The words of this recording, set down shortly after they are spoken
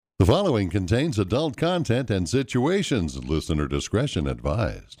The following contains adult content and situations. Listener discretion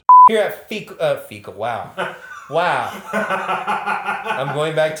advised. Here at Fecal, wow. I'm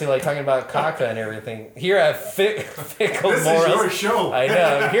going back to like talking about caca and everything. Here at Fecal This Morals. is your show. I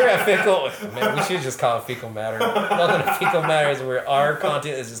know. Here at Fecal, man, we should just call it Fecal Matter. Welcome to Fecal Matters, where our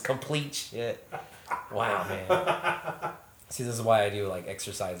content is just complete shit. Wow, man. See, this is why I do like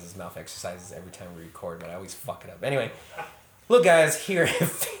exercises, mouth exercises every time we record, but I always fuck it up. Anyway, look, guys, here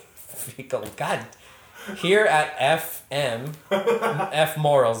at Fecal, God, here at FM, F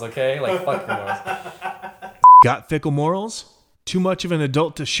Morals, okay? Like, fuck morals. Got fickle morals? Too much of an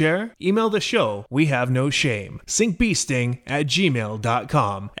adult to share? Email the show, We Have No Shame.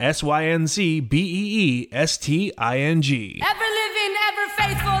 syncbeesting@gmail.com. SYNCBEESTING. Ever living, ever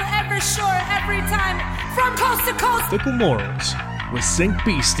faithful, ever sure, every time, from coast to coast. Fickle Morals with Sync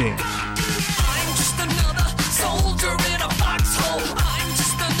Beasting. I'm just another soldier in a foxhole. I'm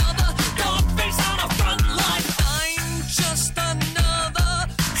just another dog face on a front line. I'm just another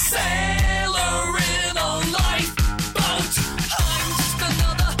sailor in a lifeboat. I'm just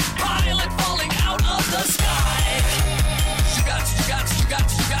another pilot falling out of the sky. You got to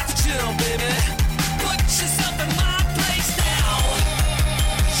chill, baby. Put yourself in my place now.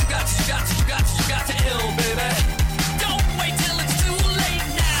 You got to ill, baby. Don't wait till it's too late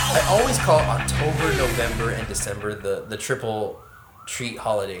now. I always call October, November, and December the triple treat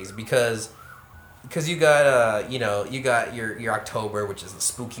holidays because you got you got your October, which is the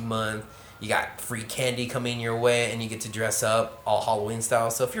spooky month. You got free candy coming your way, and you get to dress up all Halloween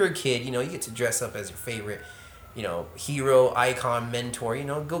style. So if you're a kid, you get to dress up as your favorite, hero, icon, mentor.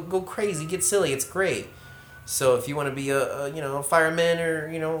 Go crazy, get silly. It's great. So if you want to be a fireman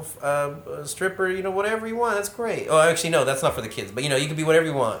or a stripper, whatever you want, that's great. Oh, actually no, that's not for the kids. But you can be whatever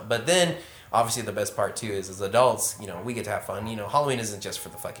you want. But then obviously the best part too is as adults, we get to have fun. Halloween isn't just for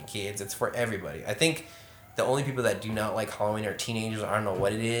the fucking kids; it's for everybody. I think the only people that do not like Halloween are teenagers. I don't know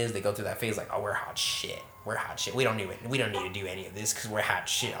what it is. They go through that phase like, oh, we're hot shit. We don't need to do any of this because we're hot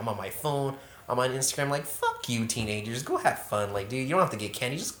shit. I'm on my phone. I'm on Instagram. Like, fuck you, teenagers. Go have fun. Like, dude, you don't have to get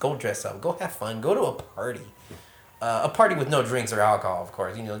candy. Just go dress up. Go have fun. Go to a party. A party with no drinks or alcohol, of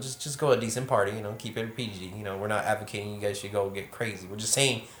course. Just go to a decent party. Keep it PG. We're not advocating you guys should go get crazy. We're just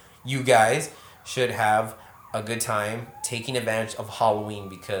saying you guys should have a good time taking advantage of Halloween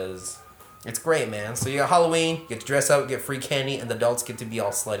because it's great, man. So you got Halloween, you get to dress up, get free candy, and the adults get to be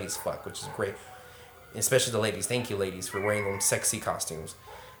all slutty as fuck, which is great. Especially the ladies. Thank you, ladies, for wearing them sexy costumes.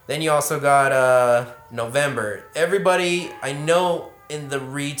 Then you also got November. Everybody, I know in the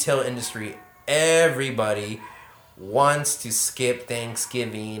retail industry, everybody wants to skip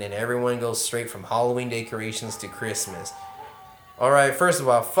Thanksgiving and everyone goes straight from Halloween decorations to Christmas. Alright, first of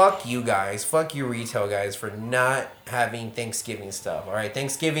all, fuck you guys. Fuck you retail guys for not having Thanksgiving stuff. Alright,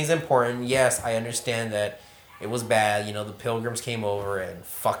 Thanksgiving's important. Yes, I understand that it was bad. The Pilgrims came over and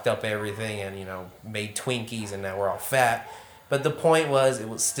fucked up everything and, made Twinkies and now we're all fat. But the point was, it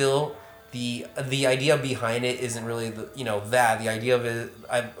was still the idea behind it isn't really that. The idea of it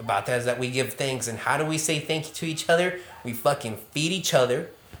about that is that we give thanks. And how do we say thank you to each other? We fucking feed each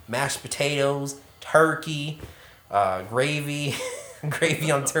other mashed potatoes, turkey, gravy,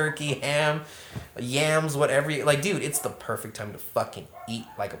 gravy on turkey, ham, yams, whatever. Like, dude, it's the perfect time to fucking eat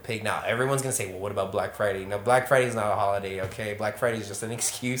like a pig. Now, everyone's gonna say, well, what about Black Friday? No, Black Friday is not a holiday, okay? Black Friday is just an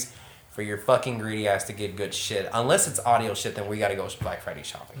excuse for your fucking greedy ass to get good shit. Unless it's audio shit, then we gotta go Black Friday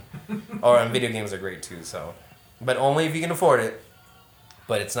shopping. And video games are great too, so. But only if you can afford it.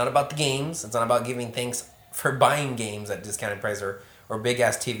 But it's not about the games. It's not about giving thanks for buying games at discounted price or big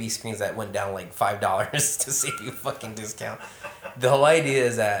ass TV screens that went down like $5 to save you a fucking discount. The whole idea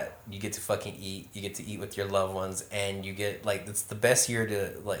is that you get to fucking eat. You get to eat with your loved ones, and you get it's the best year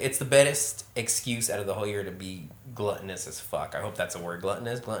to it's the best excuse out of the whole year to be gluttonous as fuck. I hope that's a word.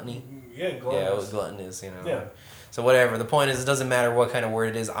 Gluttony. Yeah, gluttonous. Yeah, it was gluttonous. Yeah. So whatever. The point is, it doesn't matter what kind of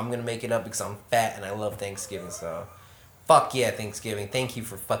word it is. I'm gonna make it up because I'm fat and I love Thanksgiving. So, fuck yeah, Thanksgiving. Thank you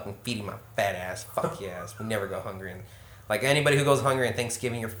for fucking feeding my fat ass. Fuck yes. We never go hungry. And like anybody who goes hungry on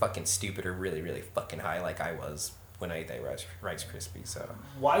Thanksgiving, you're fucking stupid or really, really fucking high, like I was when I ate that Rice Krispies. So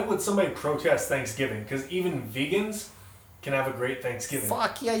why would somebody protest Thanksgiving? Because even vegans can have a great Thanksgiving.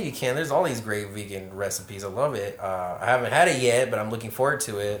 Fuck yeah, you can. There's all these great vegan recipes. I love it. I haven't had it yet, but I'm looking forward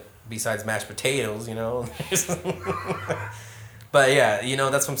to it. Besides mashed potatoes, But yeah,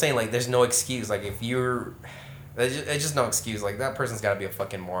 that's what I'm saying. Like, there's no excuse. Like, if you're, it's just no excuse. Like, that person's got to be a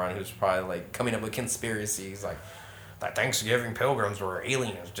fucking moron who's probably like coming up with conspiracies. Like, that Thanksgiving pilgrims were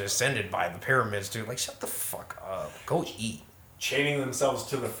aliens descended by the pyramids, dude. Like, shut the fuck up. Go eat. Chaining themselves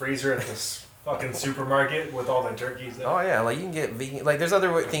to the freezer at this fucking supermarket with all the turkeys there. Oh yeah, like you can get vegan. Like there's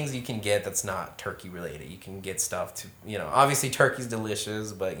other things you can get that's not turkey related. You can get stuff to, obviously turkey's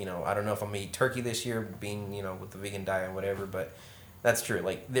delicious, but I don't know if I'm gonna eat turkey this year, being with the vegan diet and whatever. But that's true.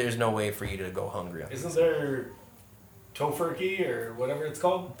 Like there's no way for you to go hungry. Isn't there tofurkey or whatever it's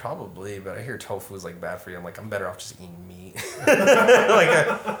called? Probably, but I hear tofu is like bad for you. I'm like, I'm better off just eating meat.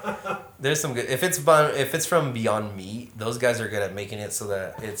 There's some good. If it's from Beyond Meat, those guys are good at making it so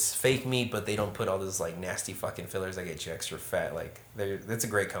that it's fake meat, but they don't put all those like nasty fucking fillers that get you extra fat. Like, it's a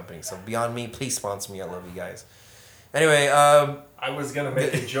great company. So Beyond Meat, please sponsor me. I love you guys. Anyway, I was gonna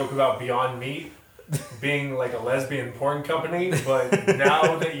make a joke about Beyond Meat being like a lesbian porn company, but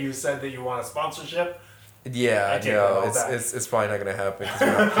now that you said that you want a sponsorship. Yeah, it's probably not gonna happen because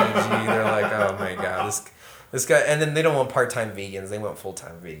we're not PG. They're like, oh my god, this guy, and then they don't want part-time vegans. They want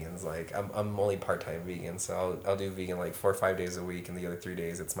full-time vegans. Like I'm only part-time vegan, so I'll do vegan like 4 or 5 days a week, and the other 3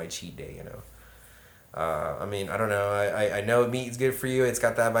 days it's my cheat day. I mean, I don't know. I know meat is good for you. It's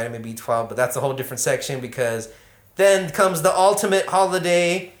got that vitamin B12, but that's a whole different section because then comes the ultimate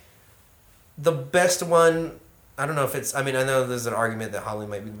holiday, the best one. I don't know if it's, I know there's an argument that Halloween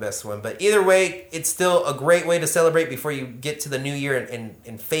might be the best one, but either way, it's still a great way to celebrate before you get to the new year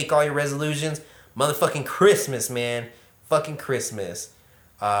and fake all your resolutions. Motherfucking Christmas, man. Fucking Christmas.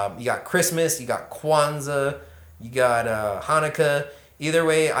 You got Christmas, you got Kwanzaa, you got Hanukkah. Either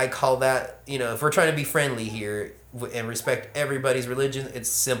way, I call that, if we're trying to be friendly here and respect everybody's religion, it's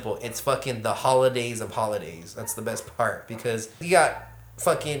simple. It's fucking the holidays of holidays. That's the best part because you got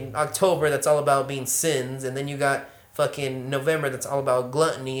fucking October that's all about being sins, and then you got fucking November that's all about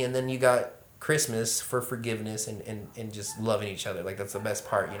gluttony, and then you got Christmas for forgiveness and just loving each other. Like that's the best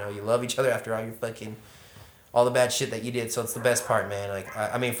part, you love each other after all your fucking all the bad shit that you did, so it's the best part, man. Like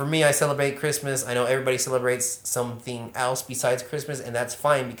I mean, for me, I celebrate Christmas. I know everybody celebrates something else besides Christmas, and that's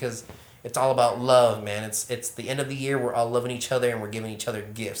fine because it's all about love, man. It's the end of the year, we're all loving each other and we're giving each other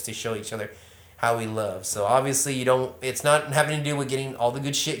gifts to show each other how we love. So obviously it's not having to do with getting all the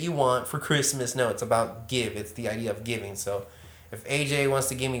good shit you want for Christmas. No, it's about give. It's the idea of giving. So if AJ wants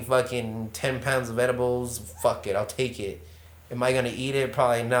to give me fucking 10 pounds of edibles, fuck it, I'll take it. Am I going to eat it?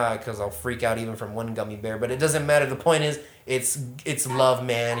 Probably not, because I'll freak out even from one gummy bear. But it doesn't matter. The point is, it's love,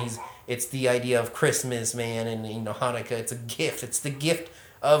 man. It's the idea of Christmas, man, and Hanukkah. It's a gift. It's the gift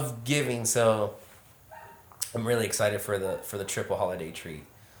of giving. So I'm really excited for the triple holiday treat.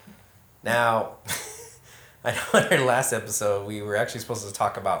 Now, I know in our last episode we were actually supposed to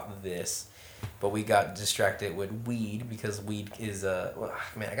talk about this, but we got distracted with weed because weed is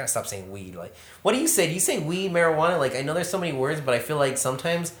man, I gotta stop saying weed. Like, what do you say? Do you say weed, marijuana? Like, I know there's so many words, but I feel like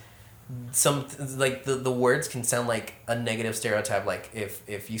sometimes the words can sound like a negative stereotype. Like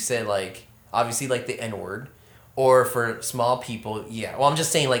if you said like obviously like the N-word. Or for small people, yeah. Well, I'm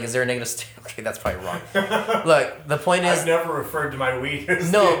just saying, like, is there a negative... Okay, that's probably wrong. Look, the point is... I've never referred to my weed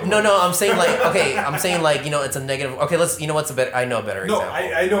as... No, I'm saying, like... Okay, I'm saying, like, it's a negative... Okay, let's... what's a better... I know a better example.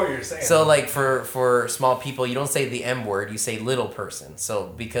 I know what you're saying. So, like, for small people, you don't say the M word, you say little person. So,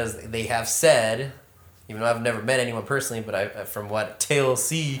 because they have said... Even though I've never met anyone personally, but from what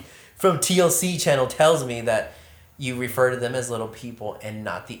TLC channel tells me that... You refer to them as little people and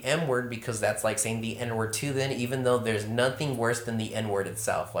not the M word because that's like saying the N word too then, even though there's nothing worse than the N word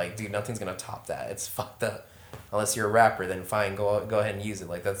itself. Like, dude, nothing's going to top that. It's fucked up. Unless you're a rapper, then fine, go ahead and use it.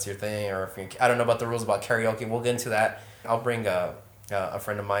 Like, that's your thing. Or I don't know about the rules about karaoke. We'll get into that. I'll bring a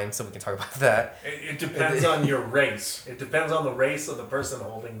friend of mine so we can talk about that. It depends on your race. It depends on the race of the person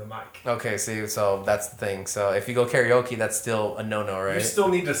holding the mic. Okay, see, so that's the thing. So if you go karaoke, that's still a no-no, right? You still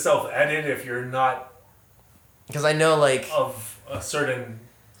need to self-edit if you're not... Because I know, like... Of a certain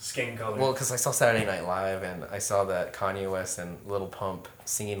skin color. Well, because I saw Saturday Night Live, and I saw that Kanye West and Lil Pump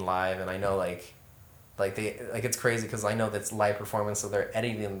singing live, and I know, like they... Like, it's crazy, because I know that's live performance, so they're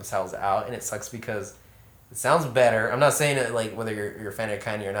editing themselves out, and it sucks because it sounds better. I'm not saying it, like, whether you're a fan of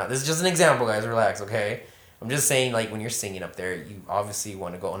Kanye or not. This is just an example, guys. Relax, okay? I'm just saying, like, when you're singing up there, you obviously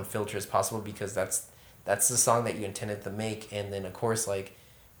want to go unfiltered as possible, because that's the song that you intended to make, and then, of course, like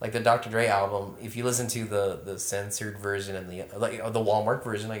the Dr. Dre album, if you listen to the censored version and the Walmart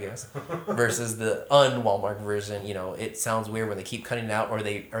version, I guess, versus the un-Walmart version, it sounds weird when they keep cutting it out or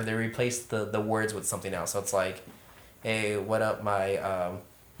they replace the words with something else. So it's like, hey, what up, my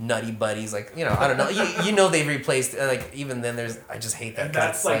nutty buddies? Like, I don't know. They've replaced, like, even then I just hate that. And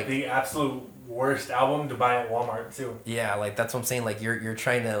that's like the absolute worst album to buy at Walmart, too. Yeah, like, that's what I'm saying. Like, you're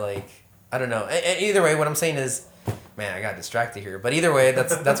trying to, like, I don't know. And either way, what I'm saying is, man, I got distracted here. But either way,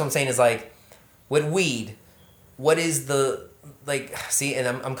 that's what I'm saying is, like, with weed, what is the, like, see, and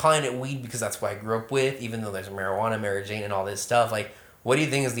I'm calling it weed because that's what I grew up with, even though there's marijuana, Mary Jane, and all this stuff. Like, What do you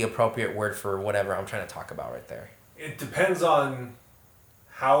think is the appropriate word for whatever I'm trying to talk about right there? It depends on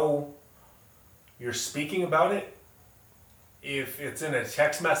how you're speaking about it. If it's in a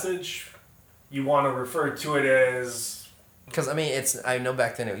text message, you want to refer to it as... Because, I mean, I know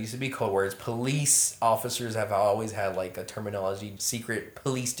back then it used to be code words. Police officers have always had, like, a terminology, secret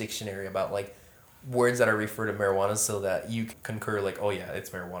police dictionary about, like, words that are referred to marijuana so that you can concur, like, oh, yeah, it's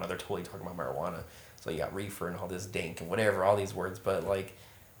marijuana. They're totally talking about marijuana. So you got reefer and all this dank and whatever, all these words. But, like,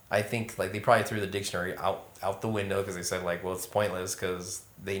 I think, like, they probably threw the dictionary out the window because they said, like, well, it's pointless because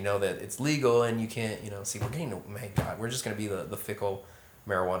they know that it's legal and you can't, see, we're getting, my God, we're just going to be the fickle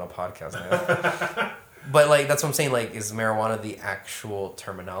marijuana podcast now. But, like, that's what I'm saying, like, is marijuana the actual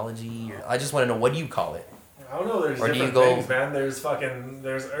terminology? I just want to know, what do you call it? I don't know, there's different things, man.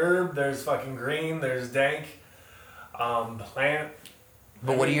 There's herb, there's fucking green, there's dank, plant.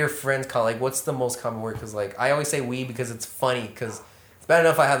 But what do your friends call, like, what's the most common word? Because, like, I always say weed because it's funny, because it's bad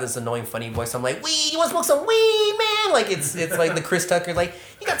enough I have this annoying funny voice. I'm like, weed, you want to smoke some weed, man? Like, it's like the Chris Tucker, like,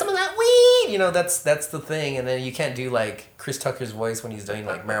 you got some of that weed? That's the thing. And then you can't do, like, Chris Tucker's voice when he's doing,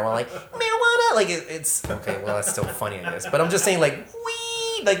 like, marijuana, like, marijuana? Like, it's, okay, well, that's still funny, I guess. But I'm just saying, like,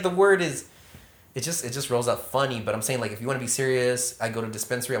 weed, like, the word is, it just rolls out funny. But I'm saying, like, if you want to be serious, I go to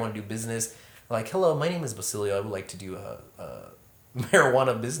dispensary, I want to do business. Like, hello, my name is Basilio. I would like to do a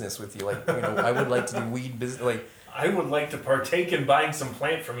marijuana business with you. Like, I would like to do weed business. Like, I would like to partake in buying some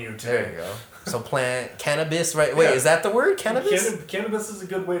plant from you today. There you go. So plant cannabis, right? Wait, is that the word? Cannabis? Cannabis is a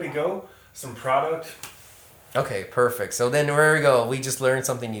good way to go. Some product. Okay, perfect. So then there we go. We just learned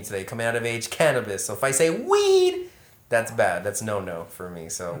something new today. Coming out of age, cannabis. So if I say weed, that's bad. That's no for me.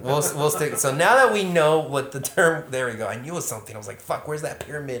 So we'll stick. So now that we know what the term, there we go. I knew it was something. I was like, fuck, where's that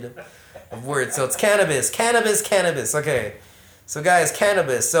pyramid of words? So it's cannabis. Okay. So guys,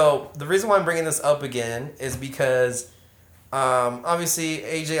 cannabis. So the reason why I'm bringing this up again is because, obviously,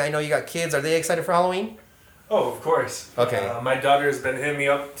 AJ, I know you got kids. Are they excited for Halloween? Oh, of course. Okay. My daughter's been hitting me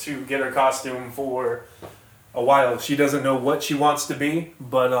up to get her costume for a while. She doesn't know what she wants to be,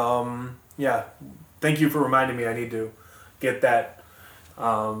 but yeah. Thank you for reminding me. I need to get that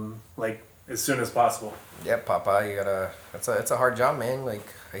like as soon as possible. Yep, Papa, you gotta. It's a hard job, man. Like,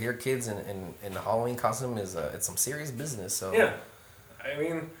 I hear kids in the Halloween costume is it's some serious business. So yeah, I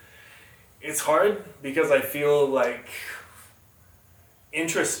mean, it's hard because I feel like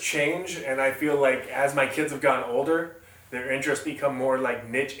interests change, and I feel like as my kids have gotten older, their interests become more like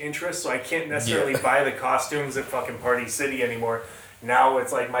niche interests. So I can't necessarily buy the costumes at fucking Party City anymore. Now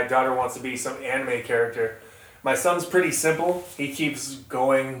it's like my daughter wants to be some anime character. My son's pretty simple. He keeps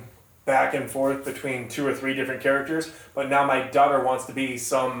going back and forth between 2 or 3 different characters, but now my daughter wants to be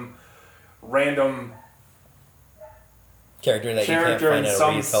some random character that character you can't in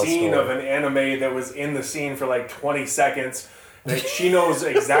find some scene store. of an anime that was in the scene for like 20 seconds. That she knows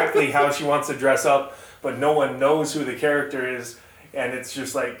exactly how she wants to dress up, but no one knows who the character is, and it's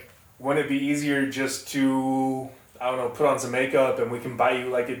just like, wouldn't it be easier just to, I don't know, put on some makeup and we can buy you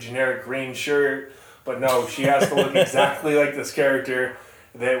like a generic green shirt? But no, she has to look exactly like this character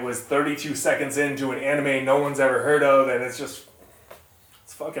that was 32 seconds into an anime no one's ever heard of, and it's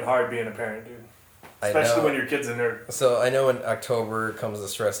fucking hard being a parent, dude. Especially when your kid's a nerd. So I know in October comes the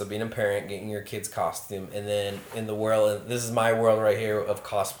stress of being a parent, getting your kid's costume, and then in the world, and this is my world right here of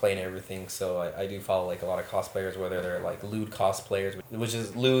cosplay and everything. So I do follow like a lot of cosplayers, whether they're like lewd cosplayers, which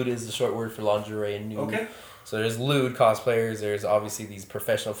is lewd is the short word for lingerie and nude. Okay. So there's lewd cosplayers. There's obviously these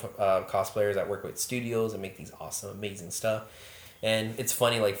professional cosplayers that work with studios and make these awesome, amazing stuff. And it's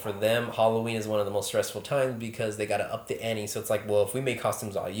funny, like, for them, Halloween is one of the most stressful times because they got to up the ante. So it's like, well, if we make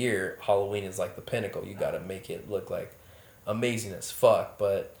costumes all year, Halloween is like the pinnacle. You got to make it look like amazing as fuck.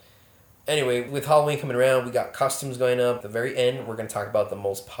 But anyway, with Halloween coming around, we got costumes going up. At the very end, we're going to talk about the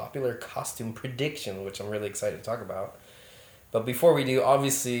most popular costume prediction, which I'm really excited to talk about. But before we do,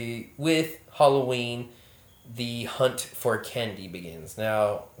 obviously, with Halloween, the hunt for candy begins.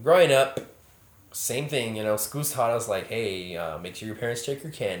 Now, growing up, same thing, schools taught us, like, hey, make sure your parents check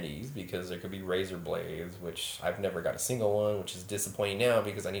your candies because there could be razor blades, which I've never got a single one, which is disappointing now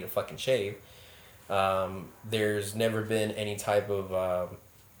because I need a fucking shave. There's never been any type of,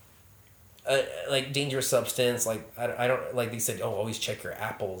 like, dangerous substance. Like, I don't, like they said, always check your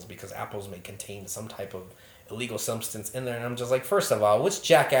apples because apples may contain some type of illegal substance in there. And I'm just like, first of all, which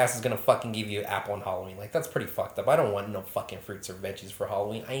jackass is going to fucking give you an apple on Halloween? Like, that's pretty fucked up. I don't want no fucking fruits or veggies for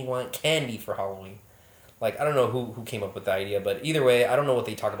Halloween. I want candy for Halloween. Like, I don't know who came up with the idea, but either way, I don't know what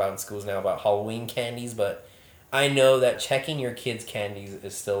they talk about in schools now about Halloween candies, but I know that checking your kids' candies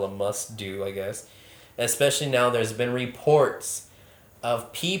is still a must-do, I guess. Especially now there's been reports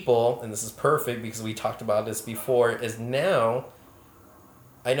of people, and this is perfect because we talked about this before, is now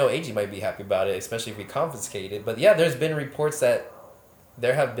I know AG might be happy about it, especially if we confiscate it. But yeah, there's been reports that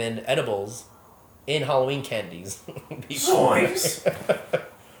there have been edibles in Halloween candies before. Zoinks!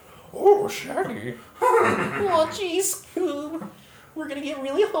 Oh, Shaggy. Oh, jeez, Scoob. We're gonna get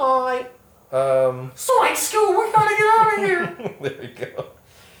really high. Zoinks, Scoob, we gotta get out of here! There we go.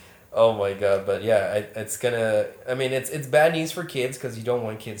 Oh my god, but yeah, it's gonna. I mean, it's bad news for kids because you don't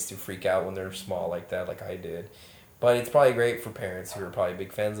want kids to freak out when they're small like that, like I did. But it's probably great for parents who are probably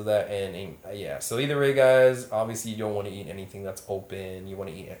big fans of that. And yeah, so either way, guys, obviously you don't want to eat anything that's open. You want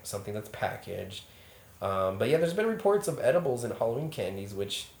to eat something that's packaged. But yeah, there's been reports of edibles in Halloween candies,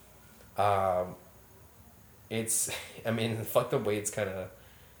 which, it's. I mean, fucked up way. It's kind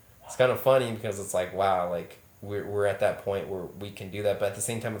of funny because it's like, wow, like we're at that point where we can do that. But at the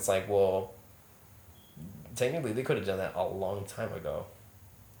same time, it's like, well, technically they could have done that a long time ago.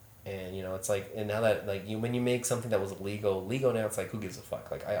 And, you know, it's like, and now that, like, when you make something that was legal now, it's like, who gives a fuck?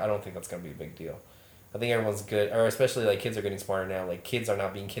 Like, I don't think that's going to be a big deal. I think everyone's good, or especially, like, kids are getting smarter now. Like, kids are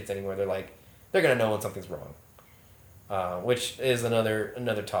not being kids anymore. They're like, they're going to know when something's wrong. Which is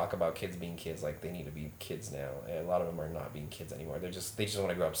another talk about kids being kids. Like, they need to be kids now. And a lot of them are not being kids anymore. They just want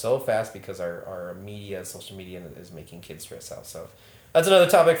to grow up so fast because our media, social media is making kids stress out. So, that's another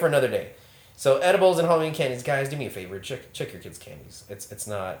topic for another day. So edibles and Halloween candies, guys, do me a favor, check your kids' candies. It's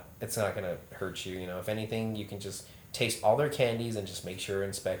not gonna hurt you. You know, if anything, you can just taste all their candies and just make sure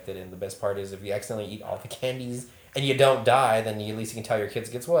inspect it. And the best part is if you accidentally eat all the candies and you don't die, then at least you can tell your kids,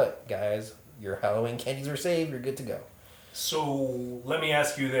 guess what, guys, your Halloween candies are saved. You're good to go. So let me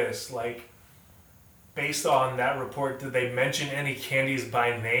ask you this, like, based on that report, did they mention any candies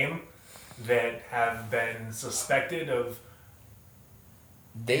by name that have been suspected of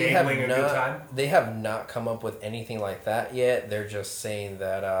They enabling a good time? They have not come up with anything like that yet. They're just saying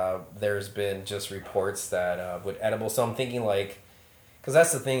that there's been just reports that with edibles. So I'm thinking like, because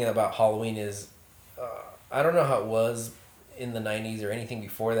that's the thing about Halloween is, I don't know how it was in the 90s or anything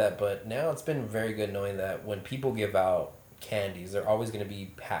before that, but now it's been very good knowing that when people give out candies, they're always going to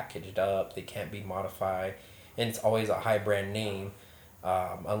be packaged up. They can't be modified, and it's always a high brand name.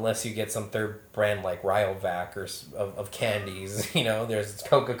 Unless you get some third brand like Ryovac or of candies, you know, there's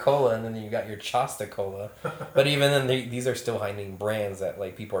Coca-Cola and then you got your Chosta-Cola. But even then, these are still high name brands that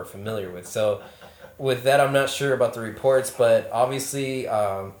like people are familiar with. So with that, I'm not sure about the reports, but obviously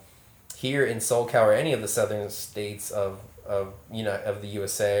here in SoCal or any of the southern states of the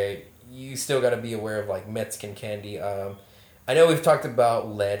USA, you still got to be aware of like Mexican candy. I know we've talked about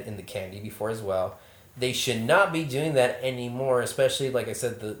lead in the candy before as well. They should not be doing that anymore, especially, like I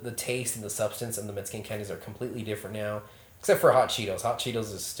said, the taste and the substance of the Mexican candies are completely different now, except for Hot Cheetos. Hot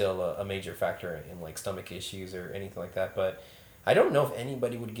Cheetos is still a major factor in, like, stomach issues or anything like that, but I don't know if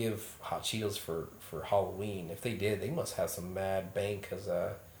anybody would give Hot Cheetos for Halloween. If they did, they must have some mad bank, because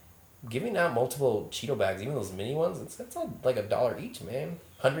giving out multiple Cheeto bags, even those mini ones, it's like $1 each, man.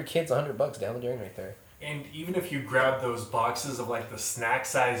 100 kids, $100 down the drain right there. And even if you grab those boxes of like the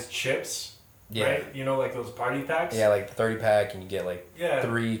snack-sized chips... Yeah. Right? You know, like those party packs? Yeah, like the 30-pack, and you get like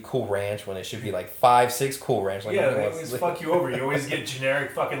 3 Cool Ranch when it should be like 5, 6 Cool Ranch. Like, yeah, they always fuck you over. You always get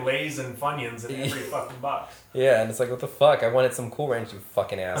generic fucking Lay's and Funyuns in every fucking box. Yeah, and it's like, what the fuck? I wanted some Cool Ranch, you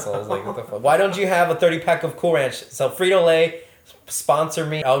fucking assholes. Like, what the fuck? Why don't you have a 30-pack of Cool Ranch? So Frito-Lay, sponsor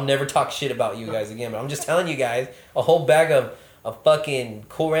me. I'll never talk shit about you guys again, but I'm just telling you guys, a whole bag of fucking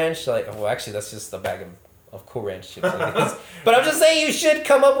Cool Ranch, like, well, actually, that's just a bag of Cool Ranch chips. But I'm just saying you should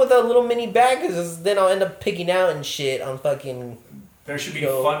come up with a little mini bag, because then I'll end up picking out and shit on fucking... There should be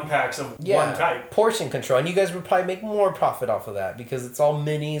fun packs of one type. Portion control. And you guys would probably make more profit off of that, because it's all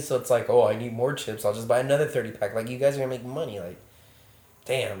minis, so it's like, oh, I need more chips. I'll just buy another 30-pack. Like, you guys are going to make money. Like,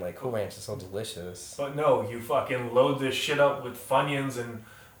 damn, like, Cool Ranch is so delicious. But no, you fucking load this shit up with Funyuns and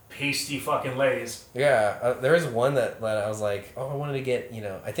pasty fucking Lay's. Yeah, there was one that I was like, oh, I wanted to get,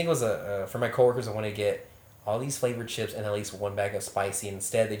 I think it was for my coworkers, I wanted to get all these flavored chips and at least one bag of spicy.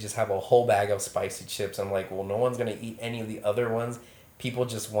 Instead, they just have a whole bag of spicy chips. I'm like, well, no one's going to eat any of the other ones. People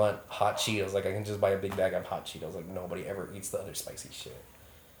just want Hot Cheetos. Like, I can just buy a big bag of Hot Cheetos. Like, nobody ever eats the other spicy shit.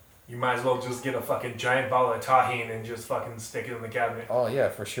 You might as well just get a fucking giant bottle of Tajín and just fucking stick it in the cabinet. Oh, yeah,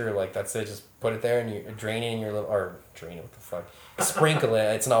 for sure. Like, that's it. Just put it there and you drain it in your little... Or, drain it, what the fuck? Sprinkle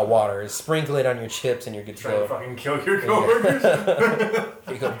it. It's not water. Sprinkle it on your chips and you're good to go. Try to fucking kill your coworkers.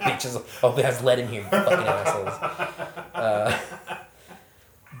 Here you go, bitches. Oh, it has lead in here, you fucking assholes.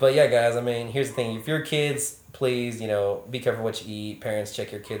 But yeah, guys, I mean, here's the thing. If you're kids, please, be careful what you eat. Parents,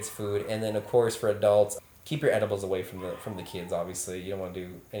 check your kids' food. And then, of course, for adults, keep your edibles away from the kids, obviously. You don't want to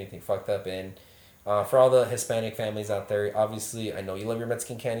do anything fucked up. And for all the Hispanic families out there, obviously, I know you love your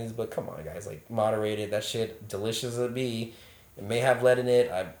Mexican candies, but come on, guys. Like, moderate it. That shit, delicious as it be, It may have lead in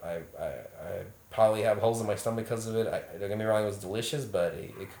it. I probably have holes in my stomach because of it. Don't get me wrong, it was delicious, but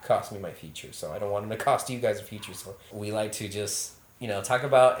it could cost me my future. So I don't want it to cost you guys a future. So we like to just, talk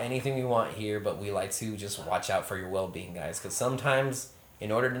about anything we want here, but we like to just watch out for your well-being, guys. Because sometimes,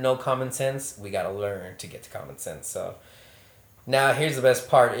 in order to know common sense, we got to learn to get to common sense. So now here's the best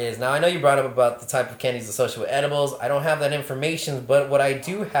part is, now I know you brought up about the type of candies associated with edibles. I don't have that information, but what I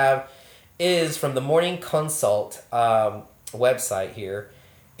do have is from the Morning Consult website here.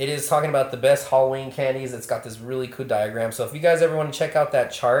 It is talking about the best Halloween candies. It's got this really cool diagram. So if you guys ever want to check out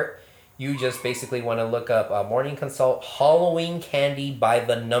that chart, you just basically want to look up Morning Consult Halloween candy by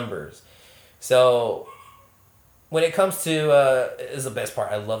the numbers. So when it comes to, is the best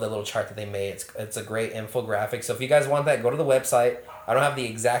part. I love that little chart that they made. It's a great infographic. So if you guys want that, go to the website. I don't have the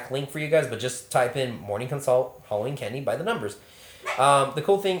exact link for you guys, but just type in Morning Consult Halloween candy by the numbers. The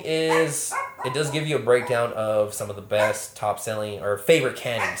cool thing is it does give you a breakdown of some of the best top selling or favorite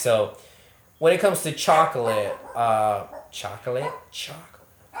candy. So when it comes to chocolate, there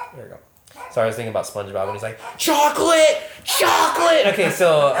we go. Sorry, I was thinking about SpongeBob and he's like, chocolate. Okay,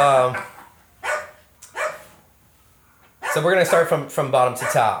 so we're gonna start from bottom to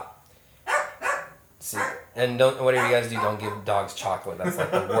top. See, and whatever you guys do, don't give dogs chocolate. That's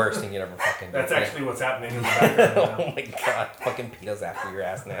like the worst thing you'd ever fucking do. That's actually what's happening in the background now. Oh my god, fucking PETA's after your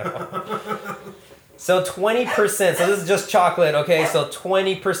ass now. So 20%, so this is just chocolate, okay? So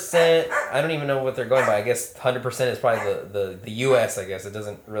 20%, I don't even know what they're going by. I guess 100% is probably the US, I guess. It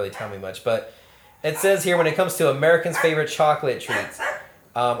doesn't really tell me much. But it says here when it comes to Americans' favorite chocolate treats.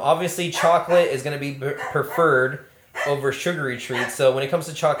 Obviously, chocolate is going to be preferred over sugary treats. So when it comes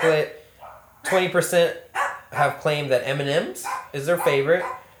to chocolate, 20% have claimed that M&M's is their favorite.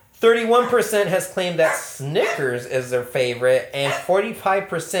 31% has claimed that Snickers is their favorite. And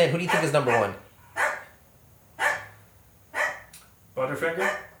 45%, who do you think is number one? Butterfinger?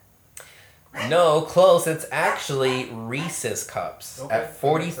 No, close. It's actually Reese's Cups at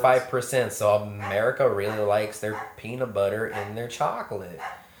 45%. So America really likes their peanut butter in their chocolate.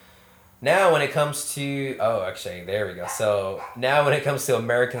 Now when it comes to... Oh, actually, there we go. So now when it comes to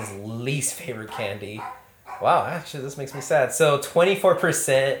Americans' least favorite candy... Wow, actually, this makes me sad. So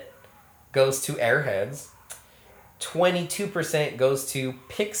 24% goes to Airheads. 22% goes to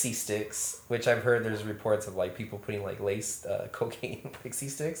Pixie Sticks, which I've heard there's reports of like people putting like laced cocaine in Pixie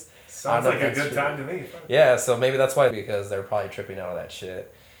Sticks. Sounds like a good time to me. Yeah, so maybe that's why, because they're probably tripping out of that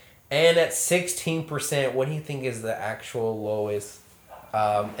shit. And at 16%, what do you think is the actual lowest?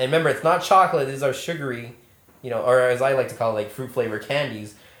 And remember, it's not chocolate, these are sugary, or as I like to call it, like fruit flavored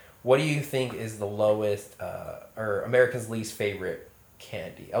candies. What do you think is the lowest, or Americans' least favorite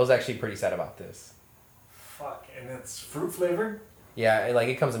candy? I was actually pretty sad about this. Fuck, and it's fruit flavored? Yeah,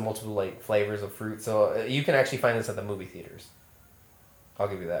 it comes in multiple like flavors of fruit, so you can actually find this at the movie theaters. I'll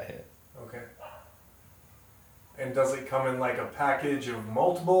give you that hint. Okay. And does it come in like a package of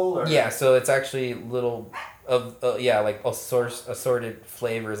multiple? Or? Yeah, so it's actually little of like assorted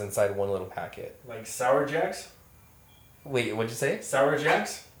flavors inside one little packet. Like Sour Jacks? Wait, what'd you say? Sour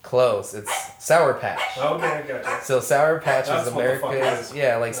Jacks? Close. It's Sour Patch. Okay, I gotcha. So Sour Patch That's is what the fuck it America's... is.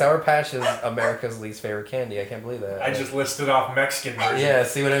 Yeah, like Sour Patch is America's least favorite candy. I can't believe that. I just listed off Mexican version. Yeah,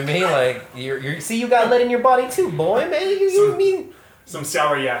 see what I mean? Like, you got lead in your body too, boy, man. You mean... Some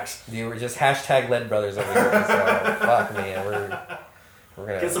Sour Yaks. You were just hashtag lead brothers over here. So, fuck, man. We're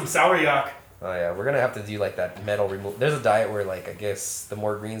gonna... Get some Sour Yak. Oh, yeah. We're gonna have to do, like, that metal remove... There's a diet where, like, I guess the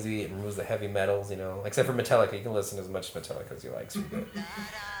more greens you eat, it removes the heavy metals, Except for Metallica. You can listen as much Metallica as you like. So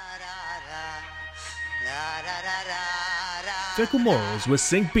Fickle Morals with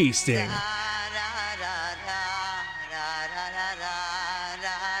Sink Bee Sting.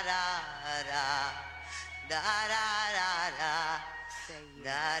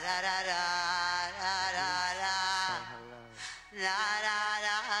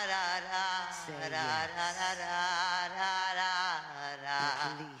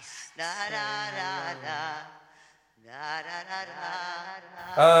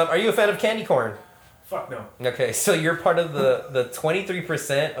 Are you a fan of candy corn? Fuck no. Okay, so you're part of the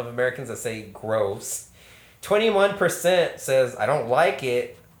 23% of Americans that say gross. 21% says, I don't like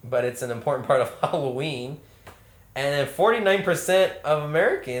it, but it's an important part of Halloween. And then 49% of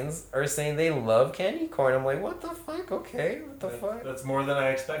Americans are saying they love candy corn. I'm like, what the fuck? Okay, what the fuck? That's more than I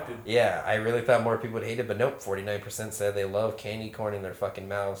expected. Yeah, I really thought more people would hate it, but nope, 49% said they love candy corn in their fucking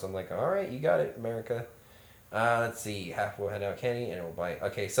mouths. I'm like, alright, you got it, America. Let's see, half will hand out candy and it will bite.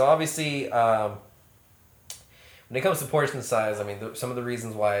 Okay, so obviously, when it comes to portion size, I mean, some of the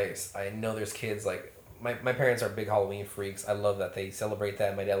reasons why I know there's kids, like, my parents are big Halloween freaks. I love that they celebrate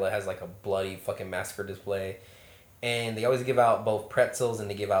that. My dad has, like, a bloody fucking massacre display. and they always give out both pretzels and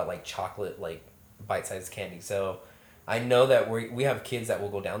they give out like chocolate, like bite-sized candy. So I know that we have kids that will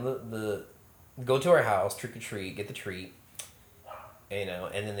go down go to our house, trick or treat, get the treat, you know,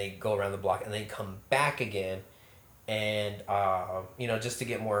 and then they go around the block and then come back again, and you know, just to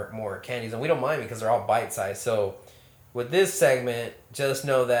get more candies, and we don't mind because they're all bite-sized. So with this segment, just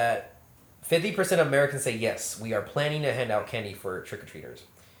know that 50% of Americans say yes, we are planning to hand out candy for trick or treaters.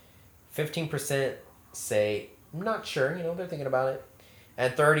 15% say not sure, you know, they're thinking about it,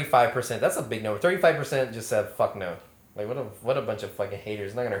 and 35%, that's a big number. 35% just said fuck no. Like, what a bunch of fucking haters.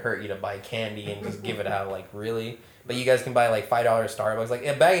 It's not going to hurt you to buy candy and just give it out. Like, really? But you guys can buy, like, $5 Starbucks. Like,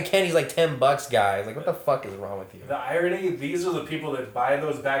 a bag of candy's like $10, guys. Like, what the fuck is wrong with you? The irony, these are the people that buy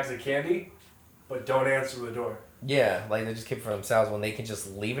those bags of candy, but don't answer the door. Yeah, like, they just keep it for themselves when they can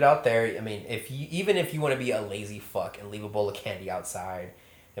just leave it out there. I mean, even if you want to be a lazy fuck and leave a bowl of candy outside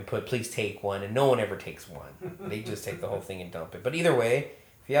and put, please take one, and no one ever takes one. They just take the whole thing and dump it. But either way,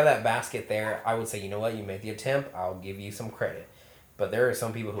 if you have that basket there, I would say, you know what, you made the attempt, I'll give you some credit. But there are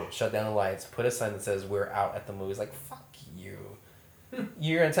some people who will shut down the lights, put a sign that says, we're out at the movies. Like, fuck you.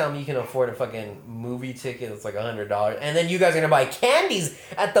 You're going to tell me you can afford a fucking movie ticket that's like $100, and then you guys are going to buy candies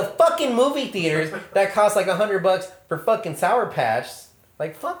at the fucking movie theaters that cost like $100 for fucking Sour Patch.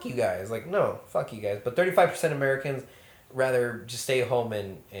 Like, fuck you guys. Like, no, fuck you guys. But 35% of Americans rather just stay home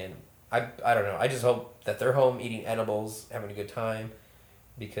and I don't know. I just hope that they're home eating edibles, having a good time.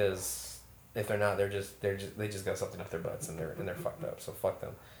 Because if they're not, they just got something up their butts and they're fucked up. So fuck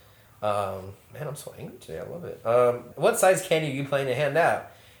them. Man, I'm so angry today. I love it. What size candy are you planning to hand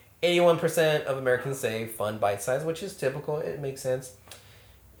out? 81% of Americans say fun bite size, which is typical. It makes sense.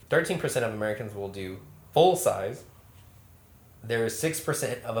 13% of Americans will do full size. There is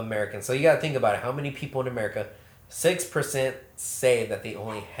 6% of Americans. So you got to think about it. How many people in America? 6% say that they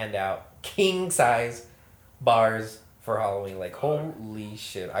only hand out king size bars for Halloween. Like, holy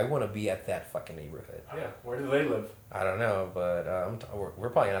shit, I want to be at that fucking neighborhood. Yeah, where do they live? I don't know, but we're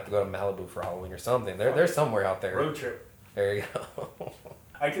probably gonna have to go to Malibu for Halloween or something. They're somewhere out there. Road trip. There you go.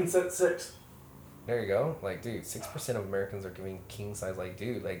 I can set 6. There you go. Like, dude, 6% of Americans are giving king size. Like,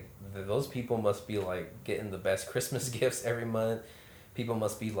 dude, like those people must be like getting the best Christmas gifts every month. People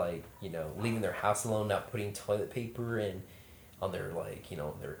must be like, you know, leaving their house alone, not putting toilet paper in on their, like, you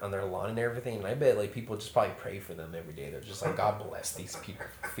know, on their lawn and everything. And I bet, like, people just probably pray for them every day. They're just like, God bless these people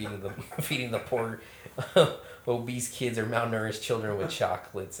feeding the poor obese kids or malnourished children with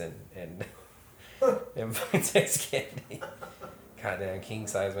chocolates and bite-sized candy. Goddamn, king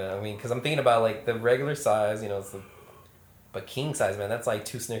size, man. I mean, because I'm thinking about, like, the regular size, you know, but king size, man, that's like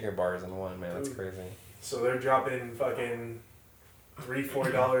 2 Snicker bars in one, man. That's crazy. So they're dropping fucking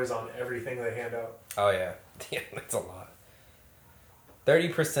 $3-4 on everything they hand out. Oh, yeah. Yeah, that's a lot.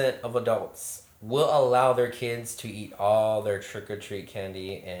 30% of adults will allow their kids to eat all their trick-or-treat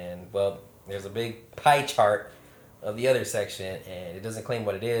candy, and, well, there's a big pie chart of the other section, and it doesn't claim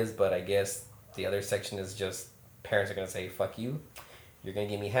what it is, but I guess the other section is just parents are going to say, fuck you, you're going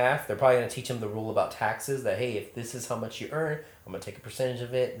to give me half. They're probably going to teach them the rule about taxes, that, hey, if this is how much you earn, I'm going to take a percentage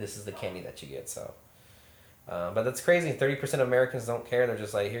of it, this is the candy that you get, so. But that's crazy. 30% of Americans don't care. They're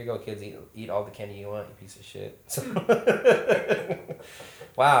just like, here you go, kids. Eat all the candy you want, you piece of shit. So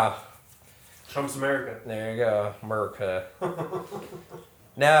wow. Trump's America. There you go. America.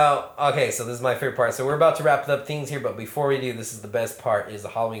 Now, okay, so this is my favorite part. So we're about to wrap up things here, but before we do, this is the best part, is the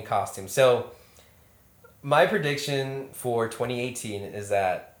Halloween costume. So my prediction for 2018 is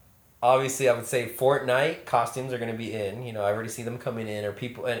that, obviously, I would say Fortnite costumes are going to be in. You know, I already see them coming in, or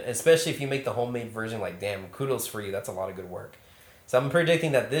people, and especially if you make the homemade version, like, damn, kudos for you. That's a lot of good work. So I'm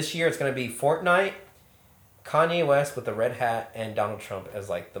predicting that this year it's going to be Fortnite, Kanye West with the red hat, and Donald Trump as,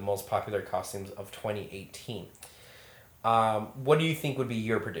 like, the most popular costumes of 2018. What do you think would be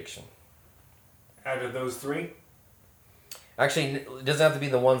your prediction? Out of those 3? Actually, it doesn't have to be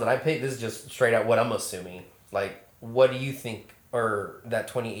the ones that I picked. This is just straight out what I'm assuming. Like, what do you think, or that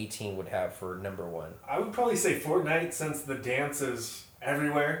 2018 would have for number 1? I would probably say Fortnite, since the dance is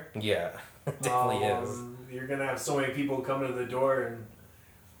everywhere. Yeah, it definitely is. You're going to have so many people come to the door, and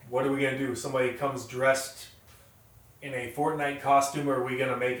what are we going to do? Somebody comes dressed in a Fortnite costume, or are we going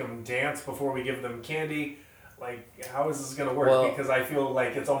to make them dance before we give them candy? Like, how is this going to work? Well, because I feel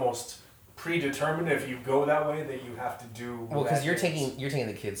like it's almost predetermined if you go that way that you have to do. Well, because you're taking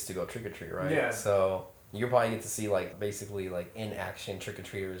the kids to go trick or treat, right? Yeah. So you probably get to see, like, basically, like, in action trick or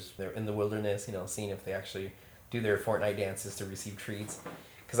treaters. They're in the wilderness, you know, seeing if they actually do their Fortnite dances to receive treats.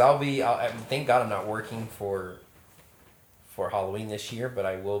 Because thank God I'm not working for Halloween this year, but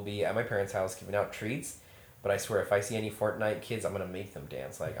I will be at my parents' house giving out treats. But I swear, if I see any Fortnite kids, I'm gonna make them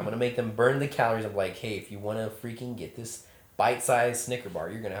dance. Like, I'm gonna make them burn the calories of like, hey, if you wanna freaking get this bite-sized Snicker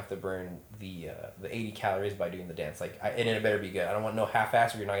bar, you're gonna have to burn the 80 calories by doing the dance. Like, and it better be good. I don't want no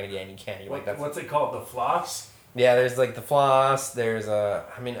half-ass, or you're not gonna get any candy. Like, that's What's it called? The floss? yeah. There's like the floss. There's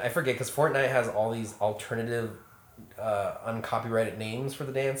I mean, I forget because Fortnite has all these alternative, uncopyrighted names for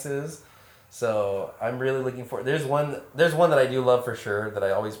the dances. So I'm really looking for. There's one that I do love for sure that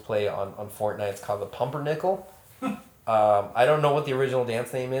I always play on Fortnite. It's called the Pumpernickel. I don't know what the original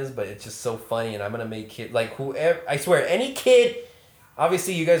dance name is, but it's just so funny, and I'm gonna make kid like whoever. I swear, any kid.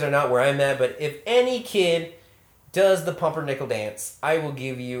 Obviously, you guys are not where I'm at, but if any kid does the Pumpernickel dance, I will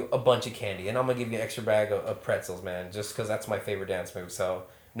give you a bunch of candy, and I'm gonna give you an extra bag of pretzels, man, just because that's my favorite dance move. So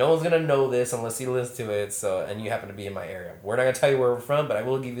no one's gonna know this unless he listens to it. So, and you happen to be in my area. We're not gonna tell you where we're from, but I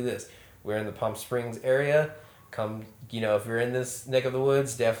will give you this. We're in the Palm Springs area. Come, if you're in this neck of the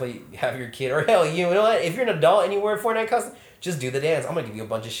woods, definitely have your kid. Or hell, you know what? If you're an adult and you wear a Fortnite costume, just do the dance. I'm gonna give you a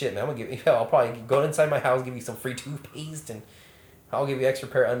bunch of shit, man. I'll probably go inside my house, give you some free toothpaste, and I'll give you extra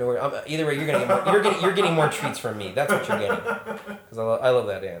pair of underwear. Either way, you're gonna get more, you're getting more treats from me. That's what you're getting. Because I love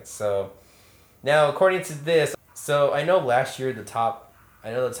that dance. So now, according to this, so I know last year the top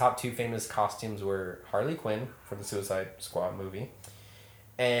 2 famous costumes were Harley Quinn for the Suicide Squad movie,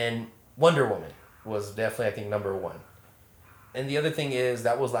 and Wonder Woman was definitely, I think, number 1. And the other thing is,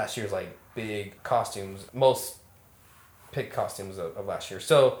 that was last year's, like, big costumes, most picked costumes of last year.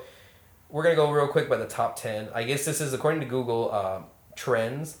 So, we're going to go real quick by the top 10. I guess this is, according to Google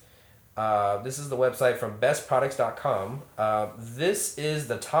Trends, this is the website from bestproducts.com. This is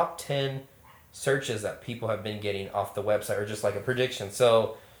the top 10 searches that people have been getting off the website, or just like a prediction.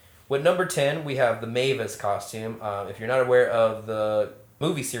 So, with number 10, we have the Mavis costume. If you're not aware of the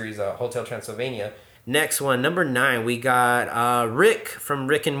movie series Hotel Transylvania. Next one, number 9, we got Rick from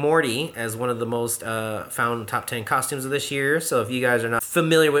Rick and Morty as one of the most found top 10 costumes of this year. So if you guys are not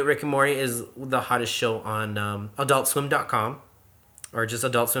familiar with Rick and Morty, is the hottest show on adultswim.com, or just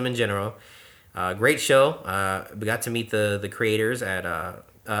Adult Swim in general. Great show. We got to meet the creators at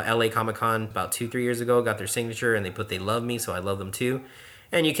LA Comic Con about 2-3 years ago. Got their signature, and they put "They love me," so I love them too.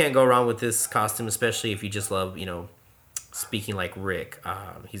 And you can't go wrong with this costume, especially if you just love, speaking like Rick.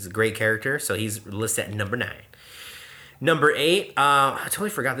 He's a great character, so he's listed at number 9. Number 8, I totally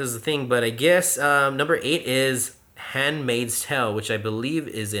forgot this is a thing, but I guess number 8 is Handmaid's Tale, which I believe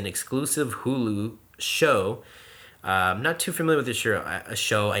is an exclusive Hulu show. I'm not too familiar with this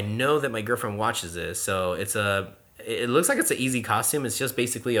show. I know that my girlfriend watches this, so it looks like it's an easy costume. It's just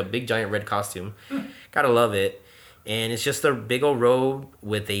basically a big giant red costume. Gotta love it. And it's just a big old robe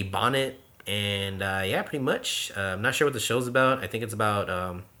with a bonnet. And yeah, pretty much. I'm not sure what the show's about. I think it's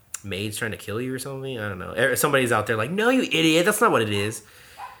about maids trying to kill you or something. I don't know. Somebody's out there like, no, you idiot. That's not what it is.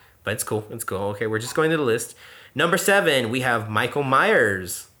 But it's cool. It's cool. Okay, we're just going to the list. Number 7, we have Michael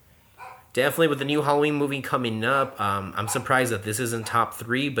Myers. Definitely with the new Halloween movie coming up. I'm surprised that this isn't top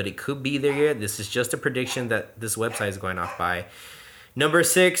 3, but it could be there yet. This is just a prediction that this website is going off by. Number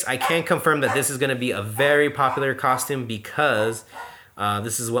 6, I can confirm that this is going to be a very popular costume because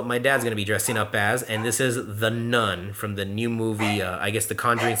this is what my dad's going to be dressing up as. And this is the Nun from the new movie, I guess the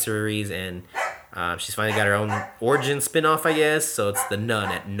Conjuring series. And she's finally got her own origin spinoff, I guess. So it's the Nun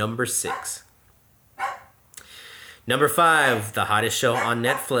at number 6. Number 5, the hottest show on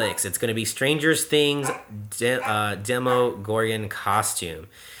Netflix. It's going to be Stranger Things Demogorgon costume.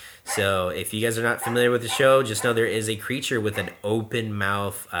 So if you guys are not familiar with the show, just know there is a creature with an open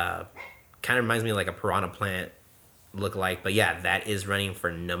mouth. Kind of reminds me of like a piranha plant look-alike. But yeah, that is running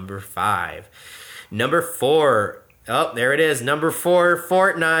for number 5. Number 4. Oh, there it is. Number 4,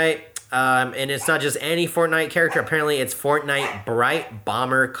 Fortnite. And it's not just any Fortnite character. Apparently, it's Fortnite Bright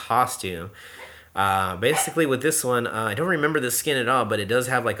Bomber costume. Basically, with this one, I don't remember the skin at all, but it does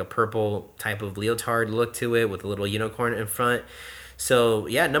have like a purple type of leotard look to it with a little unicorn in front. So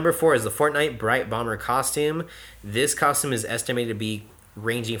yeah, number 4 is the Fortnite Bright Bomber costume. This costume is estimated to be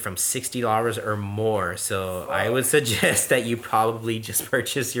ranging from $60 or more. So I would suggest that you probably just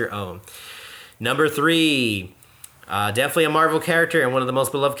purchase your own. Number 3, definitely a Marvel character, and one of the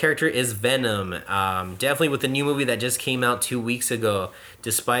most beloved character is Venom. Definitely with the new movie that just came out 2 weeks ago.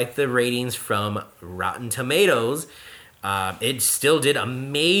 Despite the ratings from Rotten Tomatoes, it still did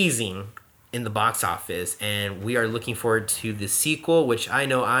amazing in the box office, and we are looking forward to the sequel, which I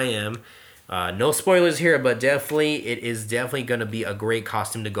know I am. No spoilers here, but it is definitely going to be a great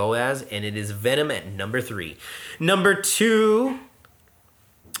costume to go as, and it is Venom at number 3. Number 2,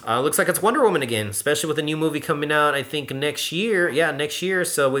 looks like it's Wonder Woman again, especially with a new movie coming out, I think next year. Yeah, next year.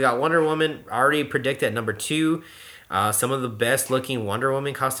 So we got Wonder Woman already predicted at number 2. Some of the best looking Wonder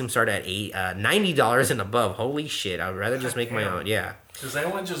Woman costumes start at $90 and above. Holy shit! I would rather just make my own. Yeah. Does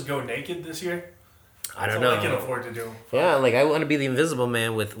anyone just go naked this year? I don't That's all know. I can afford to do. Yeah, like I want to be the Invisible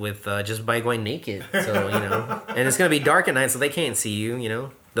Man with just by going naked. So and it's gonna be dark at night, so they can't see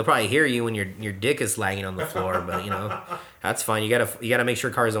you. They'll probably hear you when your dick is lagging on the floor, but that's fine. You gotta make sure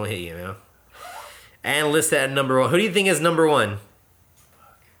cars don't hit you. And list that at number 1. Who do you think is number 1?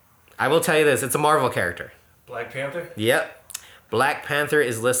 I will tell you this: it's a Marvel character. Black Panther? Yep. Black Panther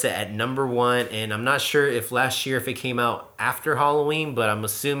is listed at number 1, and I'm not sure if last year if it came out after Halloween, but I'm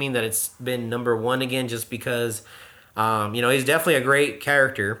assuming that it's been number 1 again just because, he's definitely a great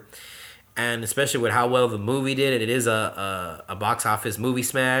character, and especially with how well the movie did. It is a box office movie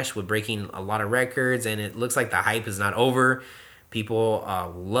smash with breaking a lot of records, and it looks like the hype is not over. People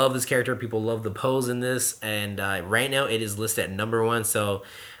love this character. People love the pose in this, and right now it is listed at number 1, so...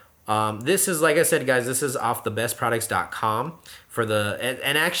 this is, like I said, guys, this is off thebestproducts.com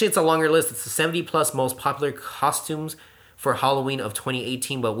and actually it's a longer list. It's the 70 plus most popular costumes for Halloween of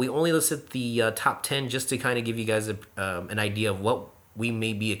 2018, but we only listed the top 10 just to kind of give you guys an idea of what we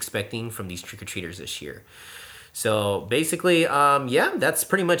may be expecting from these trick-or-treaters this year. So basically, that's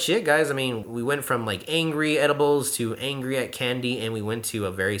pretty much it, guys. I mean, we went from like angry edibles to angry at candy, and we went to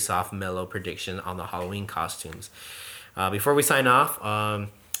a very soft, mellow prediction on the Halloween costumes. Before we sign off,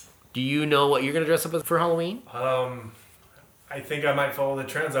 do you know what you're going to dress up as for Halloween? I think I might follow the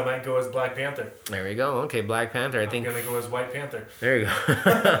trends. I might go as Black Panther. There we go. Okay, Black Panther. I'm going to go as White Panther. There you go.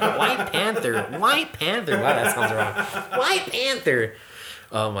 White Panther. White Panther. Wow, that sounds wrong. White Panther.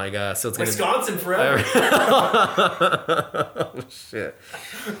 Oh my God. So it's going to Wisconsin forever. Oh, shit.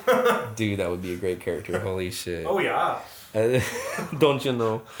 Dude, that would be a great character. Holy shit. Oh, yeah. Don't you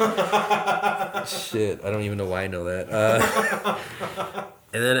know? Shit. I don't even know why I know that.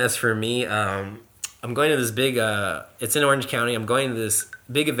 And then as for me, I'm going to this big, it's in Orange County. I'm going to this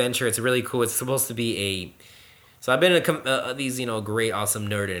big adventure. It's really cool. It's supposed to be so I've been to these, great, awesome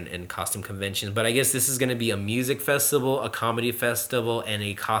nerd and costume conventions, but I guess this is going to be a music festival, a comedy festival, and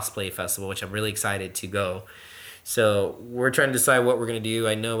a cosplay festival, which I'm really excited to go. So we're trying to decide what we're going to do.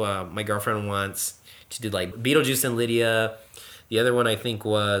 I know my girlfriend wants to do like Beetlejuice and Lydia. The other one I think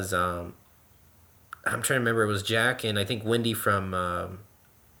was, I'm trying to remember, it was Jack and I think Wendy from...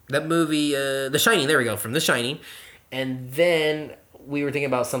 that movie, The Shining, there we go, from The Shining. And then we were thinking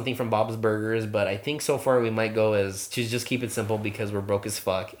about something from Bob's Burgers, but I think so far we might go as, to just keep it simple because we're broke as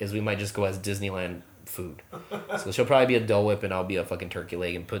fuck, is we might just go as Disneyland food. So she'll probably be a Dole Whip and I'll be a fucking turkey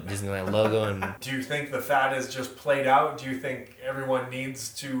leg and put Disneyland logo and... Do you think the fad is just played out? Do you think everyone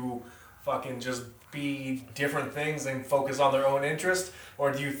needs to fucking just be different things and focus on their own interest?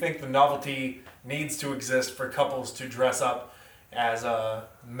 Or do you think the novelty needs to exist for couples to dress up as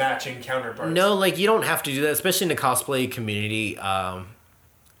matching counterparts? No, like you don't have to do that, especially in the cosplay community.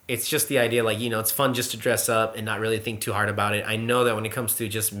 It's just the idea, like, it's fun just to dress up and not really think too hard about it. I know that when it comes to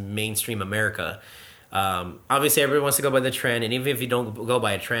just mainstream America, obviously everyone wants to go by the trend, and even if you don't go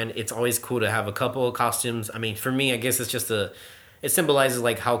by a trend, it's always cool to have a couple of costumes. I mean, for me, I guess it's just it symbolizes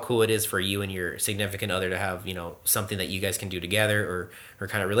like how cool it is for you and your significant other to have, something that you guys can do together or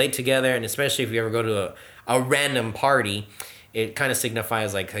kind of relate together. And especially if you ever go to a random party, it kind of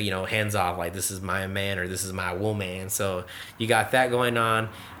signifies like, hands off, like this is my man or this is my woman. So you got that going on.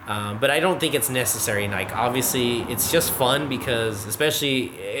 But I don't think it's necessary. And like, obviously it's just fun because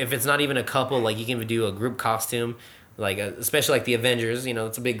especially if it's not even a couple, like you can do a group costume, like especially like the Avengers,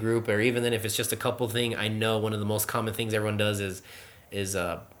 it's a big group, or even then if it's just a couple thing, I know one of the most common things everyone does is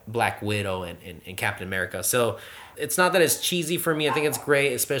Black Widow and Captain America. So it's not that it's cheesy for me. I think it's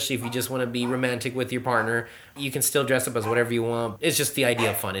great, especially if you just want to be romantic with your partner. You can still dress up as whatever you want. It's just the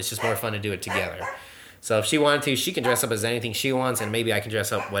idea of fun. It's just more fun to do it together. So if she wanted to, she can dress up as anything she wants, and maybe I can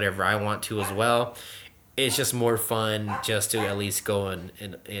dress up whatever I want to as well. It's just more fun just to at least go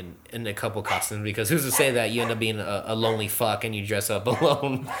in a couple costumes, because who's to say that you end up being a lonely fuck and you dress up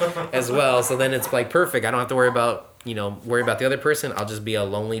alone as well. So then it's like perfect. I don't have to worry about the other person. I'll just be a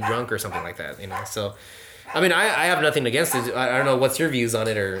lonely drunk or something like that. So I mean, I have nothing against it. I don't know. What's your views on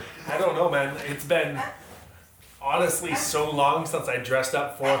it? Or I don't know, man. It's been honestly so long since I dressed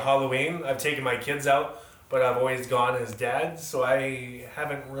up for Halloween. I've taken my kids out, but I've always gone as dad, so I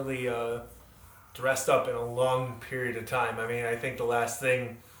haven't really dressed up in a long period of time. I mean, I think the last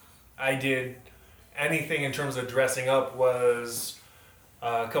thing I did anything in terms of dressing up was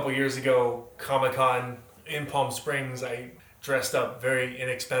a couple years ago, Comic-Con in Palm Springs. I dressed up very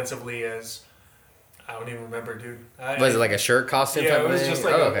inexpensively as... I don't even remember, dude. Was it like a shirt costume? Yeah, type it was of just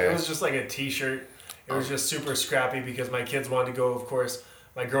thing? like it was just like a t-shirt. It was just super scrappy because my kids wanted to go. Of course,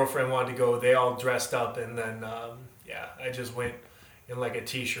 my girlfriend wanted to go. They all dressed up, and then yeah, I just went in like a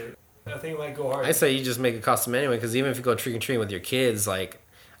t-shirt. I think like go hard. I say you just make a costume anyway, because even if you go trick or treating with your kids, like,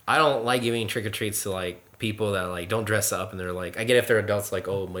 I don't like giving trick or treats to like people that like don't dress up, and they're like, I get if they're adults, like,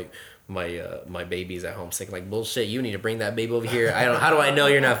 oh my baby's at home sick, like, bullshit, you need to bring that baby over here. How do I know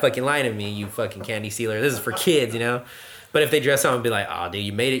you're not fucking lying to me, you fucking candy stealer? This is for kids, you know. But if they dress up and be like, oh, dude,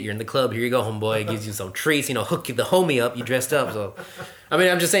 you made it, you're in the club, here you go, homeboy, it gives you some treats, you know, hook the homie up, you dressed up. So, I mean,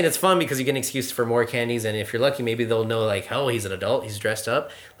 I'm just saying it's fun because you get an excuse for more candies, and if you're lucky, maybe they'll know, like, oh, he's an adult, he's dressed up,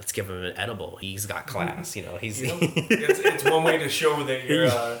 let's give him an edible, he's got class, you know, he's... You know, it's one way to show that you're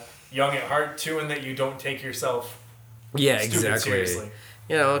young at heart, too, and that you don't take yourself seriously.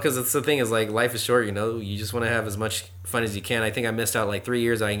 You know, because it's the thing is, like, life is short, you know, you just want to have as much fun as you can. I think I missed out, like, 3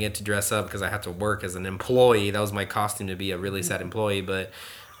 years I didn't get to dress up because I had to work as an employee. That was my costume, to be a really sad employee, but,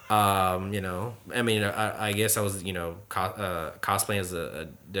 you know, I mean, I guess I was, you know, cosplaying as a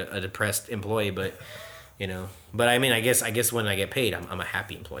depressed employee, but, you know, but I mean, I guess when I get paid, I'm a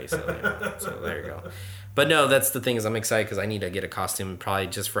happy employee, so, you know, so there you go. But no, that's the thing is I'm excited because I need to get a costume probably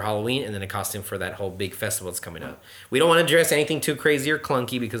just for Halloween and then a costume for that whole big festival that's coming up. We don't want to dress anything too crazy or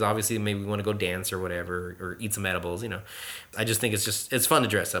clunky because obviously maybe we want to go dance or whatever or eat some edibles, you know. I just think it's fun to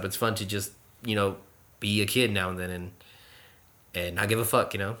dress up. It's fun to just, you know, be a kid now and then and not give a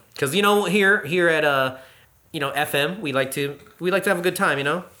fuck, you know. Because, you know, here at, you know, FM, we like to have a good time, you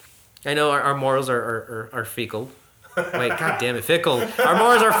know. I know our morals are fickle. Wait, god damn it, fickle. Our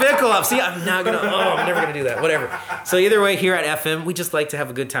morals are fickle. See, I'm never gonna do that. Whatever. So either way, here at FM, we just like to have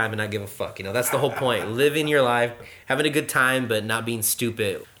a good time and not give a fuck. You know, that's the whole point. Living your life, having a good time, but not being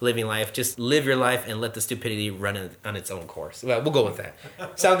stupid. Living life, just live your life and let the stupidity run on its own course. Well, we'll go with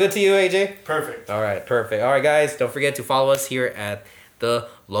that. Sound good to you, AJ? Perfect. All right, perfect. All right, guys, don't forget to follow us here at the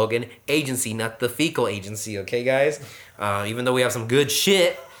Logan Agency, not the Fecal Agency. Okay, guys. Even though we have some good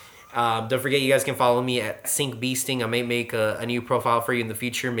shit. Don't forget, you guys can follow me at Sync Beasting. I may make a new profile for you in the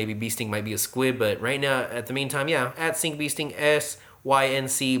future. Maybe Beasting might be a squid, but right now, at the meantime, yeah, at Sync Beasting,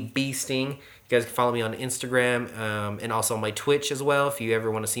 SYNC Beasting. You guys can follow me on Instagram and also on my Twitch as well if you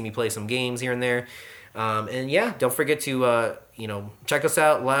ever want to see me play some games here and there. And yeah, don't forget to you know, check us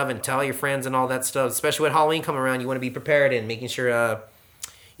out, love, and tell your friends and all that stuff. Especially with Halloween coming around, you want to be prepared and making sure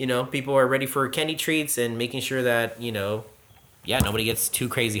you know, people are ready for candy treats and making sure that, you know, yeah, nobody gets too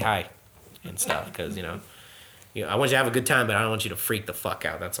crazy high and stuff because, you know, I want you to have a good time, but I don't want you to freak the fuck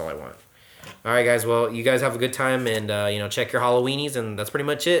out. That's all I want. All right, guys. Well, you guys have a good time and, you know, check your Halloweenies, and that's pretty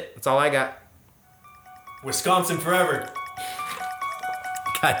much it. That's all I got. Wisconsin forever.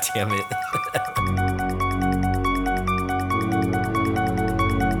 God damn it.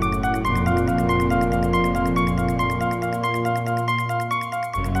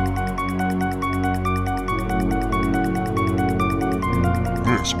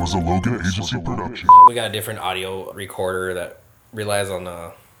 This was a Logan Agency production. We got a different audio recorder that relies on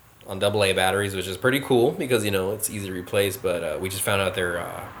AA batteries, which is pretty cool because, you know, it's easy to replace, but we just found out they're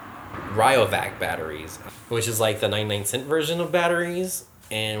Ryovac batteries, which is like the 99-cent version of batteries.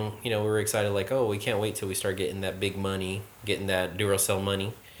 And, you know, we were excited, like, oh, we can't wait till we start getting that big money, getting that Duracell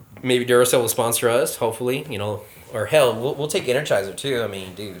money. Maybe Duracell will sponsor us, hopefully, you know, or hell, we'll take Energizer too. I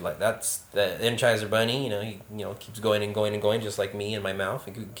mean, dude, like that's the Energizer bunny, you know, he keeps going and going and going, just like me in my mouth.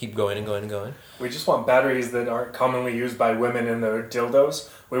 It could keep going and going and going. We just want batteries that aren't commonly used by women in their dildos.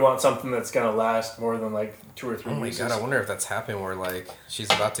 We want something that's gonna last more than like 2 or 3 uses. Oh my god, I wonder if that's happened where like she's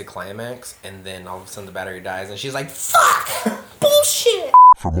about to climax and then all of a sudden the battery dies and she's like, fuck! Bullshit!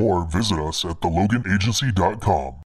 For more, visit us at theloganagency.com.